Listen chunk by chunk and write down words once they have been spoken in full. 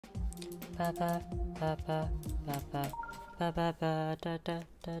ba ba ba ba ba ba ba ba ba da da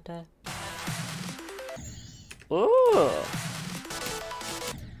da da. Ooh!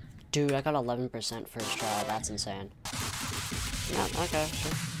 Dude, I got 11% first try. That's insane. Yeah, okay,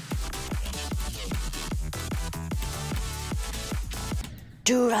 sure.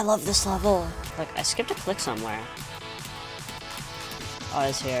 Dude, I love this level! Like, I skipped a click somewhere. Oh,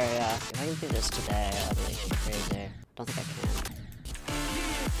 it's here, yeah. If I can do this today, that'd be crazy. Don't think I can.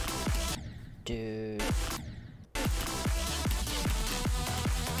 Dude.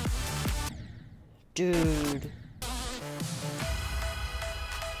 Dude.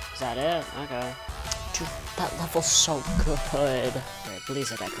 Is that it? Okay. Dude, that level's so good. Right,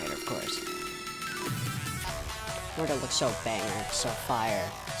 Blaze a Decorator, of course. Lord, it looks so banger, so fire,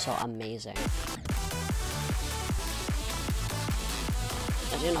 so amazing.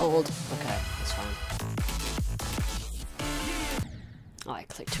 I didn't hold. Okay, that's fine. Oh, I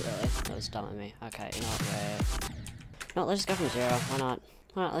clicked too early. That was dumb of me. Okay, you know what, wait. No, let's just go from 0. Why not?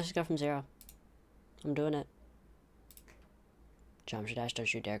 Why not? Let's just go from 0. I'm doing it. Geometry Dash,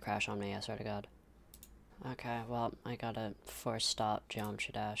 don't you dare crash on me, I swear to God. Okay, well, I gotta force stop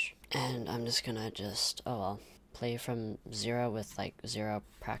Geometry Dash. And I'm just gonna oh well, play from 0 with, like, 0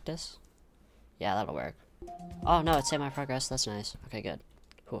 practice? Yeah, that'll work. Oh, no, it saved my progress, that's nice. Okay, good.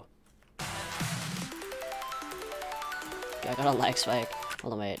 Cool. I got a lag spike.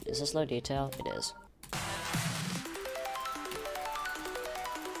 Hold on, wait, is this low detail? It is.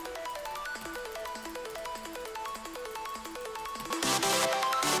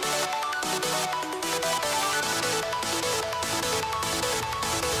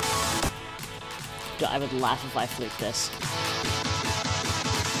 Dude, I would laugh if I fluked this.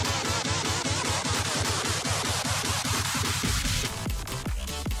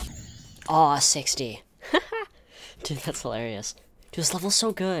 Aw, 60. Dude, that's hilarious. Dude, this level's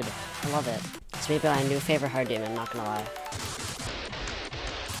so good. I love it. It's maybe my new favorite hard demon, not gonna lie.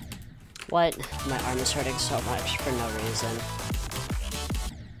 What? My arm is hurting so much for no reason.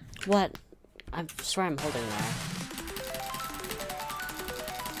 What? I swear I'm holding there.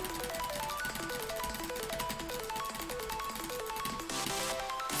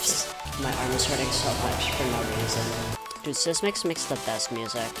 My arm is hurting so much for no reason. Dude, Sysmix makes the best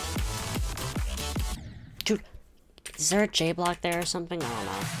music. Dude, is there a J block there or something? I don't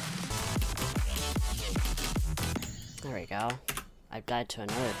know. There we go. I died to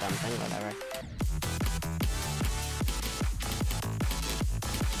another dumb thing, whatever.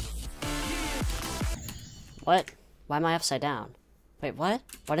 What? Why am I upside down? Wait, what?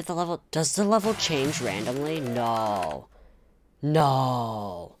 Why did the level... Does the level change randomly? No.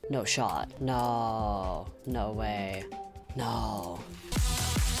 No. No shot. No. No way. No.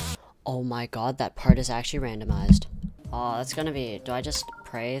 Oh my god, that part is actually randomized. Oh, that's gonna be... Do I just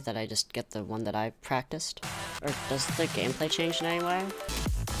pray that I just get the one that I practiced? Or does the gameplay change in any way?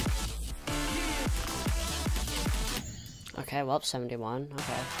 Okay, well, 71.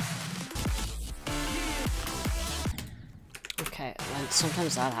 Okay. Okay, well,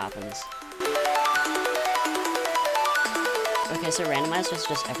 sometimes that happens. Okay, so randomized was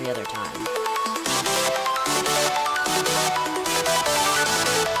just every other time.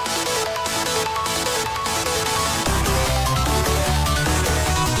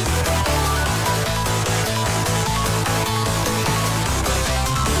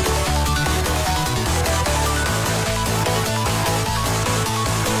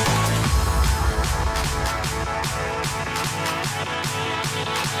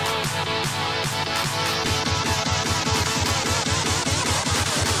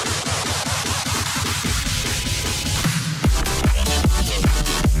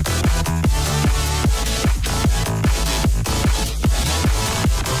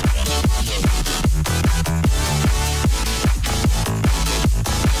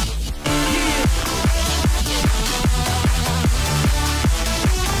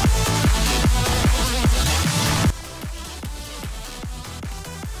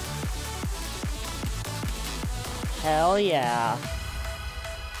 Hell yeah.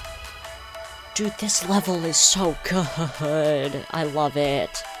 Dude, this level is so good. I love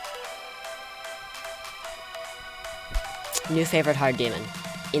it. New favorite hard demon.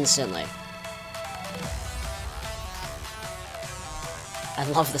 Instantly. I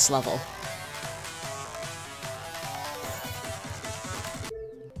love this level.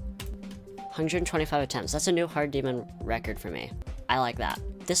 $125 attempts. That's a new hard demon record for me. I like that.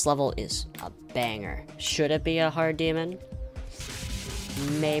 This level is a banger. Should it be a hard demon?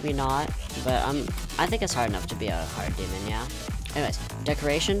 Maybe not, but I think it's hard enough to be a hard demon, yeah. Anyways,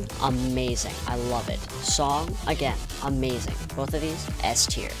 decoration, amazing. I love it. Song, again, amazing. Both of these, S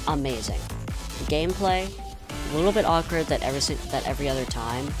tier, amazing. Gameplay, a little bit awkward that every other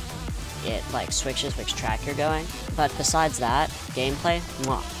time it like switches which track you're going. But besides that, gameplay,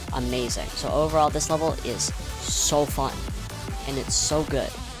 mwah, amazing. So overall, this level is so fun, and it's so good,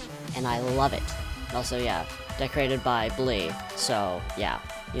 and I love it. Also, yeah, decorated by Blee, so yeah,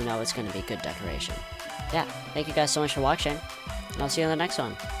 you know it's gonna be good decoration. Yeah, thank you guys so much for watching, and I'll see you in the next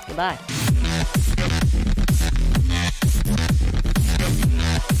one. Goodbye.